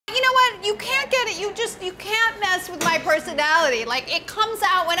you can't get it. You can't mess with my personality. Like, it comes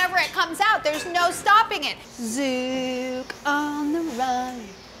out whenever it comes out. There's no stopping it. Zook on the run.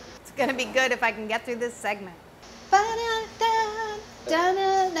 It's gonna be good if I can get through this segment. Ba-da-da,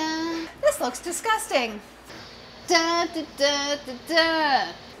 da-da-da. This looks disgusting. Da, da, da, da,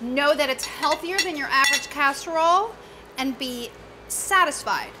 da. Know that it's healthier than your average casserole and be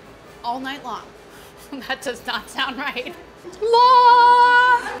satisfied all night long. That does not sound right.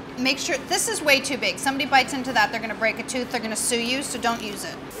 Law! Make sure, this is way too big. Somebody bites into that, they're gonna break a tooth, they're gonna sue you, so don't use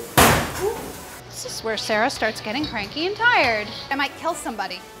it. This is where Sarah starts getting cranky and tired. I might kill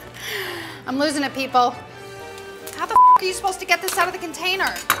somebody. I'm losing it, people. How the are you supposed to get this out of the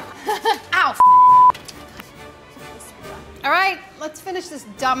container? Ow. All right, let's finish this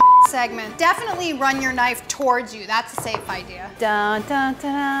dumb segment. Definitely run your knife towards you. That's a safe idea. Dun, dun,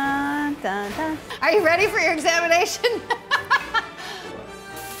 dun, dun, dun. Are you ready for your examination?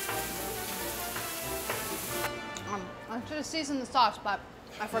 I should have seasoned the sauce, but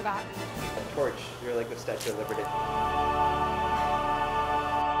I forgot. A torch. You're like the Statue of Liberty.